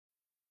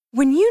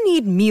When you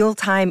need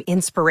mealtime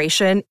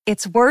inspiration,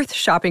 it's worth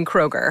shopping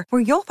Kroger,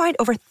 where you'll find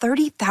over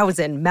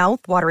 30,000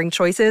 mouth-watering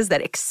choices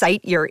that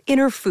excite your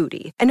inner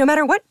foodie. And no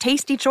matter what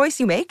tasty choice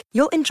you make,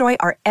 you'll enjoy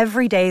our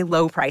everyday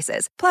low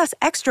prices, plus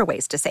extra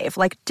ways to save,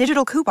 like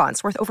digital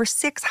coupons worth over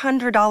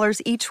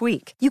 $600 each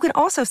week. You can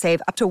also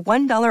save up to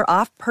 $1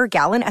 off per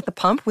gallon at the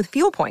pump with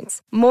fuel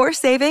points. More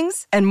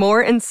savings and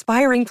more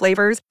inspiring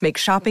flavors make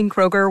shopping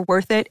Kroger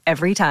worth it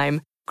every time.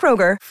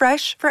 Kroger,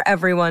 fresh for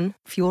everyone.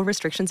 Fuel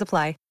restrictions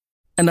apply.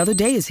 Another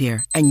day is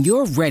here, and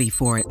you're ready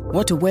for it.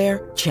 What to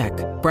wear? Check.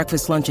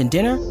 Breakfast, lunch, and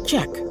dinner?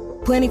 Check.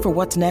 Planning for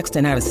what's next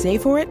and how to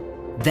save for it?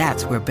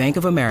 That's where Bank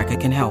of America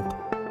can help.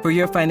 For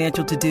your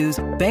financial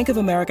to-dos, Bank of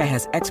America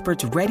has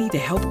experts ready to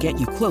help get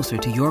you closer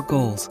to your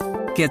goals.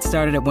 Get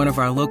started at one of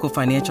our local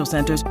financial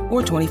centers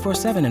or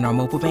 24/7 in our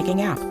mobile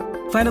banking app.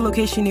 Find a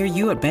location near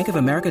you at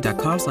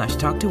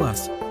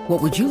bankofamerica.com/talktous.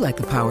 What would you like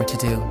the power to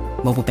do?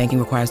 Mobile banking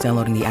requires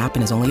downloading the app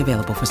and is only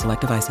available for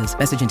select devices.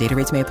 Message and data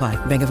rates may apply.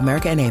 Bank of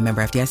America N.A.,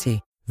 member FDIC.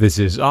 This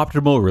is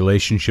Optimal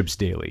Relationships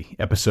Daily,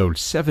 episode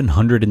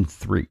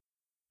 703.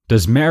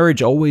 Does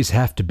marriage always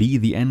have to be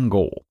the end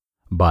goal?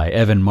 By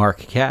Evan Marc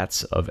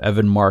Katz of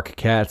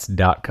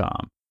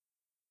evanmarckatz.com.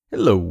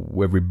 Hello,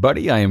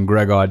 everybody. I am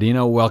Greg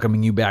Audino,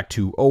 welcoming you back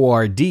to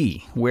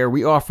ORD, where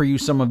we offer you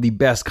some of the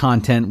best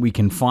content we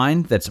can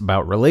find that's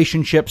about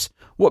relationships,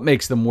 what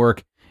makes them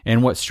work,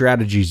 and what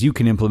strategies you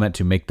can implement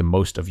to make the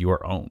most of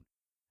your own.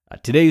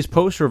 Today's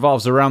post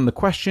revolves around the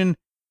question,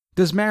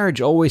 does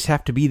marriage always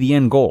have to be the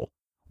end goal?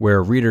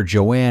 Where reader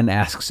Joanne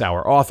asks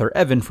our author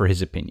Evan for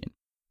his opinion.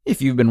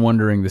 If you've been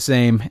wondering the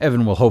same,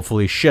 Evan will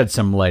hopefully shed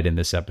some light in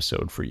this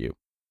episode for you.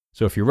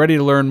 So if you're ready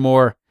to learn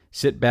more,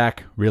 sit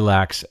back,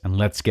 relax, and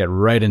let's get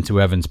right into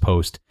Evan's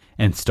post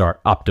and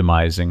start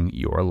optimizing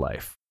your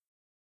life.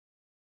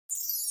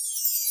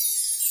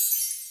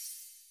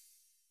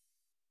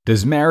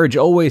 Does marriage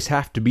always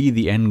have to be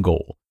the end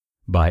goal?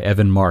 By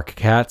Evan Marc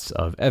Katz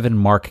of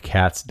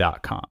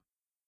evanmarckatz.com.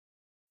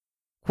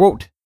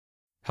 Quote,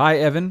 Hi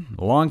Evan,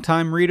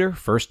 long-time reader,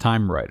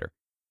 first-time writer.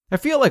 I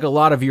feel like a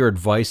lot of your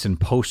advice and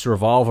posts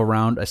revolve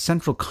around a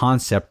central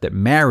concept that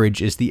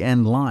marriage is the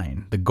end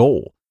line, the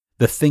goal,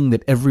 the thing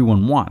that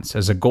everyone wants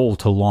as a goal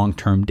to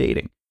long-term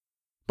dating.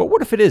 But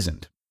what if it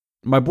isn't?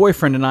 My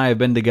boyfriend and I have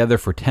been together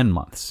for 10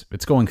 months.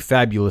 It's going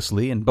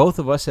fabulously, and both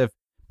of us have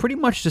pretty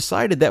much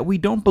decided that we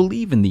don't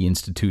believe in the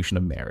institution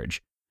of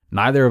marriage.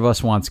 Neither of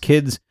us wants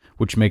kids,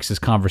 which makes this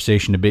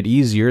conversation a bit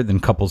easier than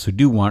couples who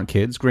do want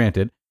kids,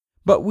 granted.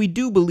 But we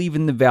do believe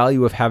in the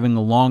value of having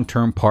a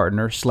long-term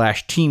partner /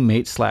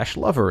 teammate /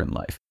 lover in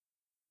life.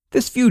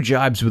 This view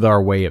jibes with our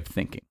way of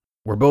thinking.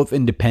 We're both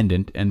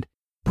independent, and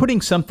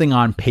putting something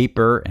on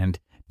paper and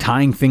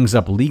tying things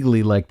up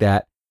legally like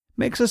that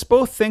makes us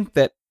both think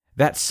that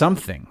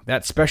something,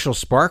 that special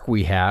spark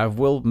we have,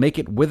 will make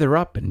it wither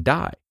up and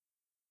die.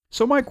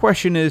 So my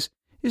question is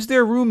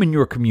there room in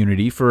your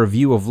community for a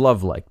view of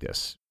love like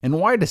this? And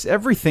why does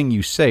everything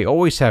you say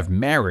always have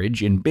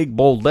marriage in big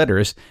bold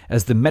letters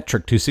as the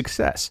metric to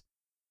success?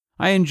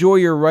 I enjoy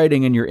your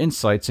writing and your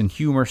insights and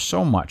humor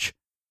so much,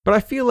 but I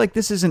feel like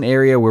this is an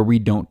area where we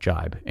don't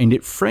jibe, and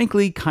it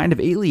frankly kind of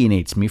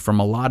alienates me from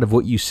a lot of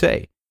what you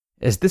say,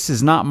 as this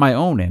is not my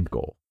own end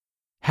goal.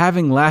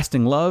 Having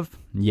lasting love?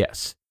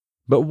 Yes.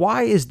 But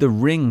why is the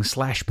ring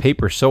 /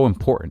 paper so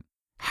important?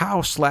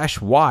 How /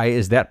 why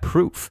is that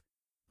proof?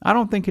 I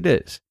don't think it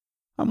is.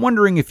 I'm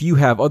wondering if you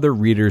have other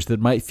readers that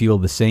might feel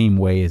the same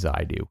way as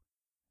I do.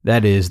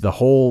 That is, the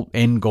whole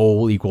end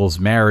goal equals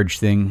marriage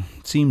thing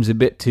seems a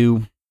bit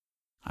too,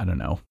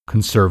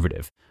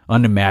 conservative,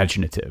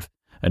 unimaginative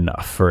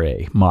enough for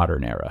a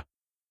modern era.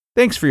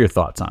 Thanks for your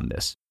thoughts on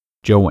this.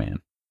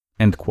 Joanne.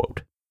 End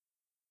quote.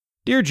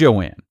 Dear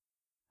Joanne,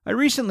 I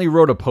recently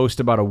wrote a post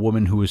about a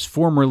woman who was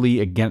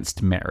formerly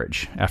against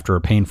marriage after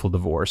a painful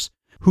divorce,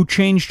 who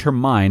changed her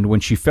mind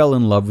when she fell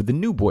in love with a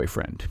new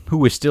boyfriend who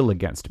was still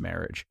against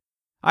marriage.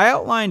 I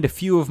outlined a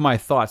few of my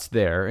thoughts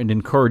there and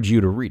encourage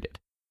you to read it.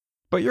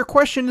 But your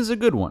question is a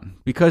good one,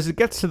 because it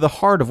gets to the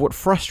heart of what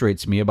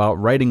frustrates me about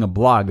writing a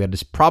blog that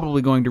is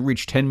probably going to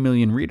reach 10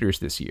 million readers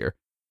this year.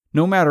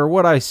 No matter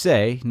what I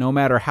say, no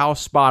matter how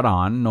spot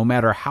on, no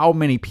matter how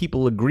many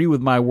people agree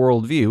with my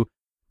worldview,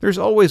 there's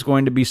always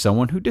going to be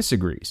someone who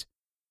disagrees.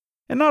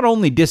 And not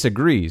only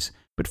disagrees,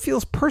 but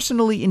feels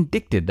personally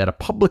indicted that a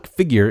public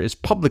figure is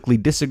publicly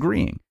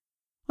disagreeing.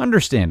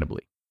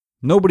 Understandably.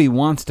 Nobody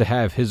wants to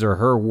have his or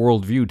her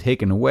worldview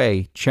taken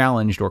away,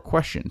 challenged, or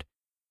questioned.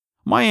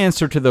 My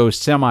answer to those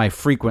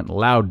semi-frequent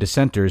loud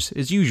dissenters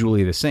is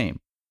usually the same.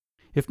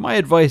 If my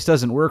advice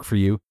doesn't work for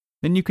you,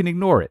 then you can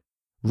ignore it.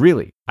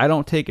 Really, I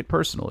don't take it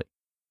personally.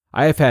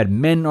 I have had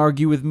men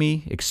argue with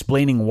me,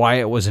 explaining why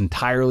it was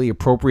entirely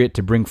appropriate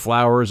to bring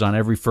flowers on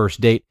every first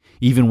date,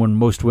 even when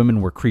most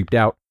women were creeped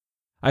out.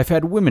 I've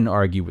had women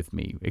argue with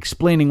me,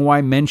 explaining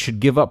why men should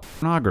give up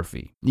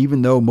pornography,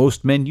 even though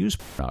most men use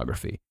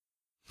pornography.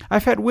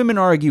 I've had women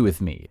argue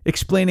with me,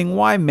 explaining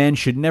why men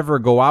should never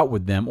go out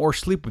with them or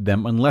sleep with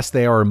them unless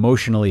they are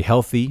emotionally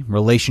healthy,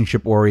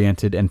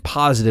 relationship-oriented, and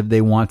positive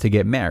they want to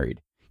get married,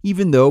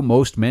 even though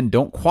most men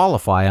don't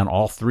qualify on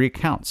all three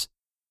accounts.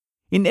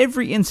 In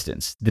every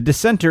instance, the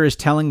dissenter is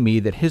telling me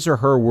that his or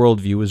her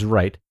worldview is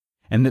right,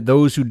 and that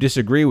those who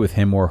disagree with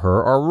him or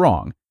her are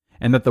wrong,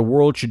 and that the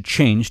world should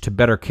change to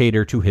better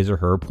cater to his or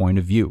her point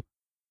of view.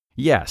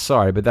 Yeah,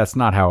 sorry, but that's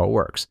not how it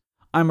works.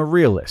 I'm a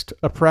realist,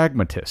 a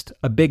pragmatist,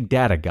 a big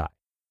data guy.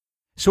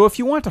 So if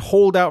you want to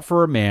hold out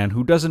for a man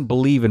who doesn't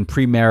believe in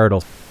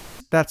premarital,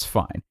 that's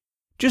fine.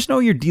 Just know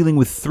you're dealing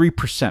with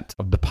 3%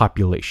 of the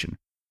population.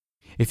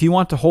 If you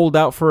want to hold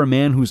out for a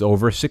man who's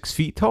over 6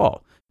 feet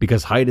tall,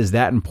 because height is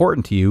that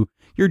important to you,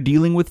 you're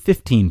dealing with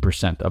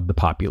 15% of the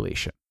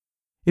population.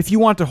 If you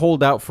want to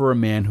hold out for a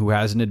man who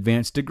has an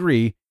advanced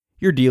degree,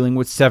 you're dealing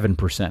with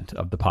 7%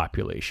 of the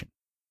population.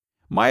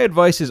 My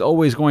advice is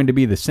always going to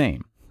be the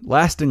same.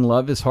 Lasting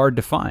love is hard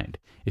to find.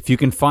 If you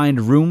can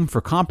find room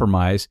for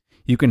compromise,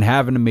 you can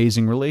have an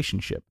amazing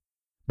relationship.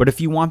 But if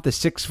you want the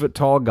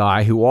 6-foot-tall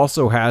guy who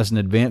also has an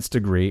advanced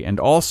degree and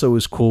also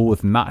is cool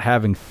with not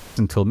having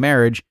until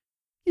marriage,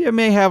 you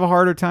may have a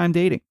harder time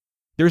dating.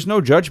 There's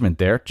no judgment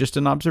there, just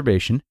an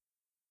observation.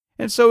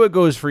 And so it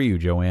goes for you,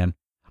 Joanne.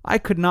 I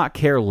could not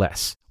care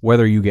less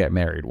whether you get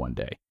married one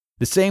day.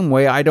 The same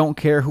way I don't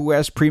care who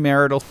has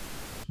premarital,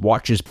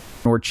 watches,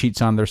 or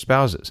cheats on their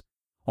spouses.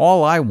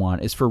 All I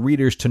want is for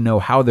readers to know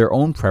how their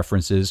own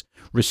preferences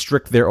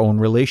restrict their own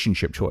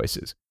relationship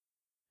choices.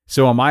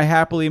 So am I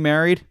happily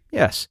married?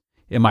 Yes.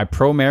 Am I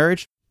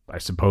pro-marriage? I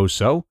suppose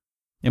so.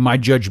 Am I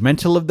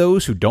judgmental of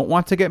those who don't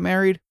want to get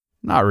married?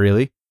 Not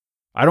really.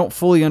 I don't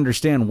fully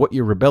understand what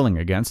you're rebelling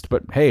against,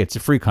 but hey, it's a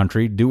free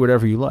country, do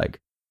whatever you like.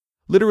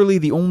 Literally,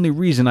 the only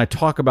reason I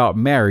talk about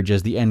marriage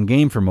as the end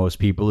game for most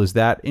people is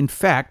that, in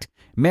fact,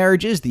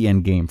 marriage is the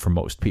end game for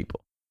most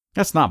people.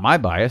 That's not my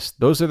bias,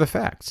 those are the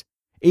facts.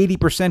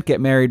 80% get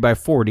married by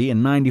 40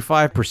 and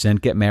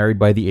 95% get married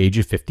by the age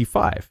of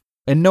 55,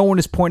 and no one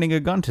is pointing a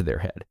gun to their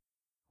head.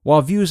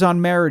 While views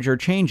on marriage are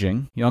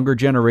changing, younger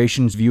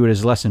generations view it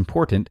as less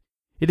important,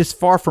 it is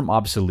far from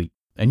obsolete,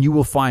 and you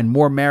will find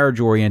more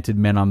marriage-oriented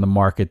men on the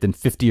market than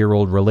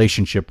 50-year-old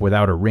relationship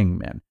without a ring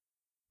men.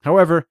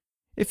 However,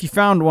 if you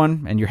found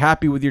one and you're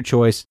happy with your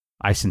choice,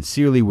 I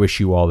sincerely wish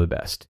you all the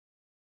best.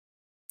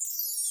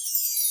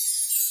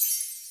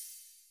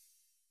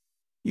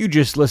 You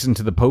just listened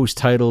to the post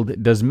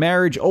titled, "Does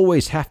Marriage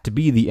Always Have to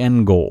Be the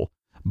End Goal?"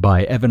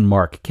 by Evan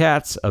Mark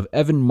Katz of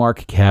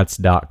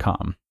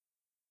evanmarkkatz.com.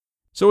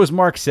 So as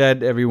Mark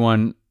said,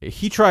 everyone,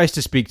 he tries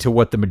to speak to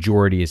what the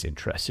majority is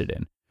interested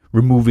in,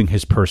 removing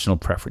his personal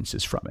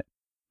preferences from it.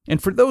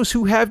 And for those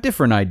who have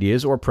different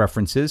ideas or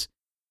preferences,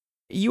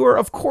 you are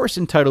of course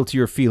entitled to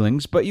your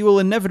feelings, but you will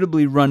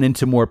inevitably run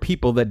into more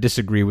people that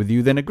disagree with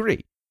you than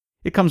agree.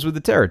 It comes with the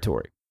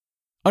territory.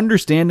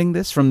 Understanding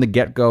this from the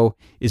get-go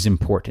is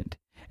important,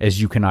 as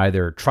you can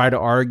either try to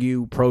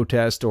argue,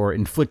 protest, or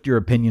inflict your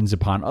opinions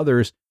upon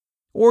others,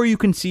 or you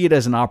can see it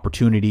as an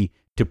opportunity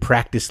to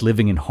practice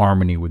living in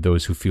harmony with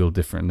those who feel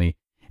differently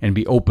and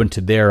be open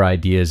to their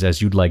ideas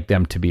as you'd like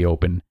them to be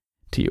open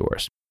to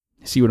yours.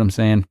 See what I'm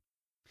saying?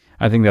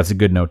 I think that's a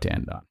good note to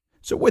end on.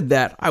 So with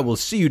that, I will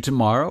see you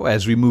tomorrow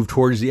as we move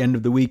towards the end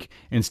of the week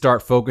and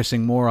start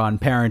focusing more on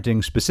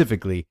parenting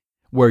specifically,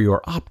 where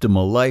your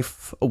optimal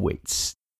life awaits.